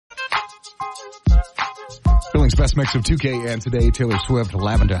Billings' best mix of 2K and today, Taylor Swift,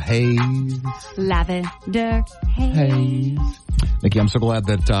 Lavender Haze. Lavender Haze. Nikki, I'm so glad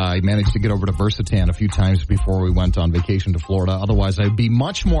that I managed to get over to Versatan a few times before we went on vacation to Florida. Otherwise, I'd be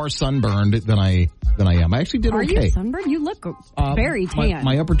much more sunburned than I am. I actually did okay. Are you sunburned? You look very tan.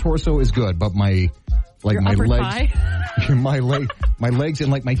 My upper torso is good, but my legs, my legs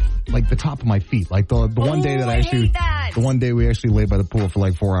and like the top of my feet. Like the one day that the one day we actually laid by the pool for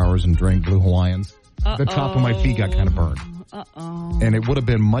like 4 hours and drank Blue Hawaiians. The top of my feet got kind of burned. And it would have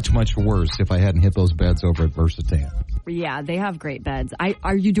been much, much worse if I hadn't hit those beds over at Versatan. Yeah, they have great beds.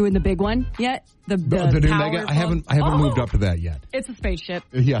 Are you doing the big one yet? The new Mega? I haven't moved up to that yet. It's a spaceship.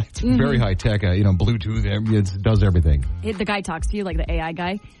 Yeah, it's very high tech. Bluetooth, it does everything. The guy talks to you like the AI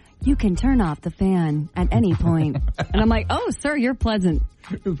guy. You can turn off the fan at any point. And I'm like, oh, sir, you're pleasant.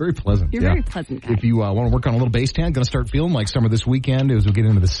 Very pleasant. You're very pleasant guy. If you want to work on a little base tan, going to start feeling like summer this weekend as we get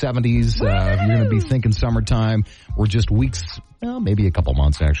into the 70s. You're going to be thinking summertime. We're just weeks, maybe a couple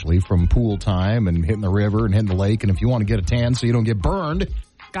months actually, from pool time and hitting the river and hitting the lake. And if you want to get a tan so you don't get burned,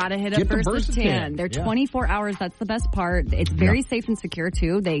 gotta hit up Versatan. They're 24 hours. That's the best part. It's very safe and secure,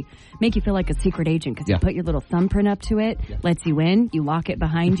 too. They make you feel like a secret agent because you put your little thumbprint up to it, lets you in, you lock it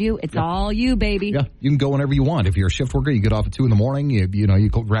behind you. It's all you, baby. Yeah, you can go whenever you want. If you're a shift worker, you get off at 2 in the morning, you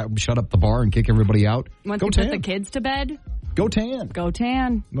go shut up the bar and kick everybody out. Once you put the kids to bed, go tan. Go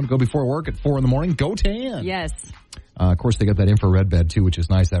tan. You want to go before work at 4 in the morning? Go tan. Yes. Of course, they got that infrared bed, too, which is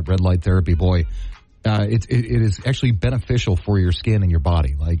nice, that red light therapy, boy. It is actually beneficial for your skin and your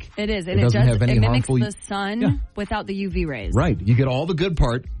body. Like it is, and it mimics the sun without the UV rays. Right, you get all the good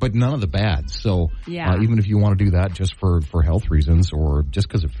part, but none of the bad. So even if you want to do that just for health reasons or just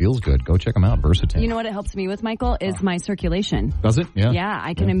because it feels good, go check them out. Versatan. You know what it helps me with, Michael, is my circulation. Does it? Yeah. Yeah,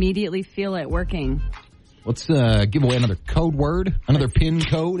 I can immediately feel it working. Let's give away another code word, another PIN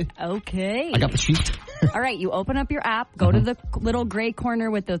code. Okay. I got the sheet. All right, you open up your app, go to the little gray corner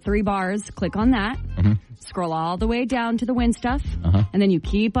with the 3 bars, click on that, scroll all the way down to the win stuff, and then you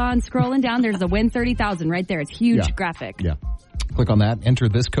keep on scrolling down. There's the win 30,000 right there. It's huge graphic. Yeah. Click on that, enter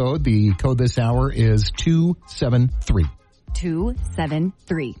this code. The code this hour is 273.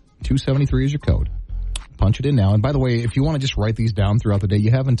 273. 273 is your code. Punch it in now. And by the way, if you want to just write these down throughout the day,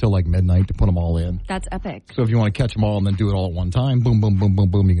 you have until like midnight to put them all in. That's epic. So if you want to catch them all and then do it all at one time, boom, boom, boom, boom,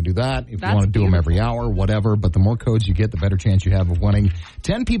 boom, you can do that. If you want to do them every hour, whatever. But the more codes you get, the better chance you have of winning.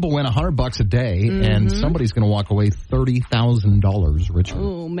 10 people win $100 a day, and somebody's going to walk away $30,000 richer.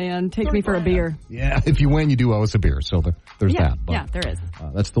 Oh, man. Take me for a beer. Yeah. If you win, you do owe us a beer. So there's that. But, there is.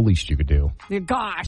 That's the least you could do. Gosh.